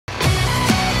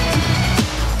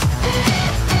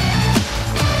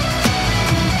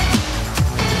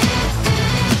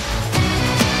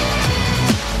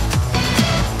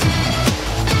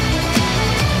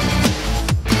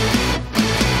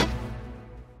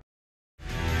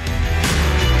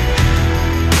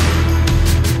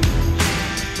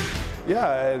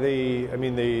Yeah, I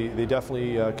mean, they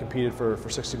definitely competed for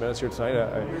 60 minutes here tonight.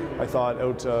 I thought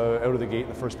out of the gate in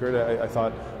the first period, I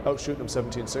thought out shooting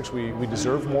them 17-6. We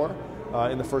deserved more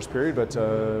in the first period, but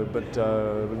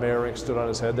Mayorink stood on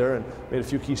his head there and made a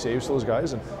few key saves to those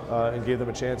guys and gave them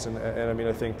a chance. And I mean,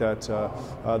 I think that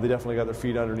they definitely got their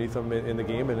feet underneath them in the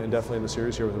game and definitely in the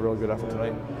series here with a real good effort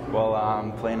tonight. Well,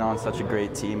 I'm playing on such a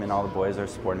great team, and all the boys are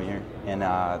supporting me here, and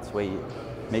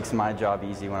makes my job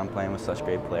easy when I'm playing with such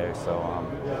great players. So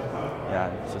yeah,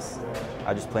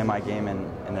 I just play my game and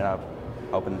ended up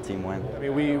helping the team win. I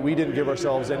mean, we didn't give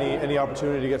ourselves any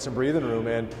opportunity to get some breathing room,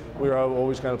 and we were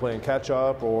always kind of playing catch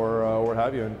up or what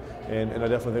have you. And I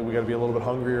definitely think we got to be a little bit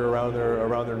hungrier around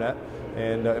their net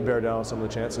and bear down on some of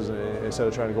the chances instead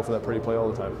of trying to go for that pretty play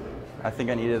all the time. I think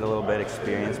I needed a little bit of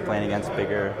experience playing against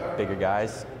bigger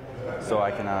guys, so I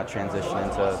can transition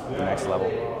into the next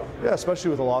level. Yeah, especially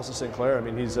with the loss of Sinclair. I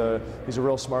mean, he's a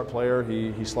real smart player.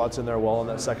 He slots in there well on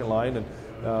that second line,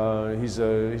 and he's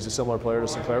a similar player to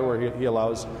Sinclair, where he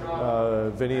allows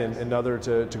Vinny and another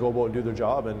to go about and do their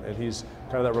job, and he's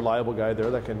kind of that reliable guy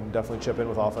there that can definitely chip in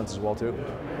with offense as well too.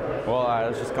 Well, I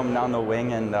was just coming down the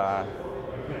wing, and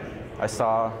I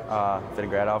saw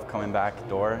Vinogradov coming back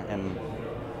door, and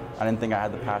I didn't think I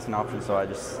had the passing option, so I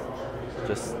just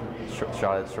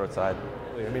shot it short side.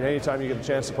 I mean, anytime you get a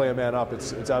chance to play a man up,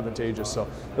 it's advantageous. So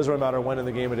it doesn't really matter when in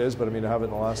the game it is, but I mean, to have it in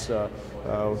the last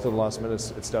within the last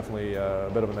minutes, it's definitely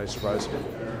a bit of a nice surprise.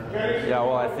 Yeah,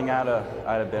 well, I think I had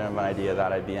a bit of an idea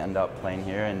that I'd end up playing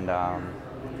here, and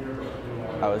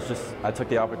I took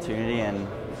the opportunity and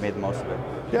made the most of it.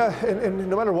 Yeah, and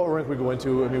no matter what rink we go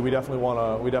into, I mean, we definitely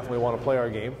want to play our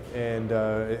game, and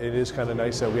it is kind of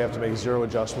nice that we have to make zero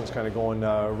adjustments, kind of going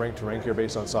rink to rink here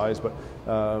based on size. But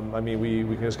I mean, we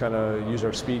can just kind of use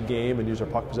our speed game and use our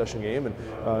puck possession game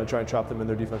and try and trap them in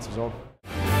their defensive zone.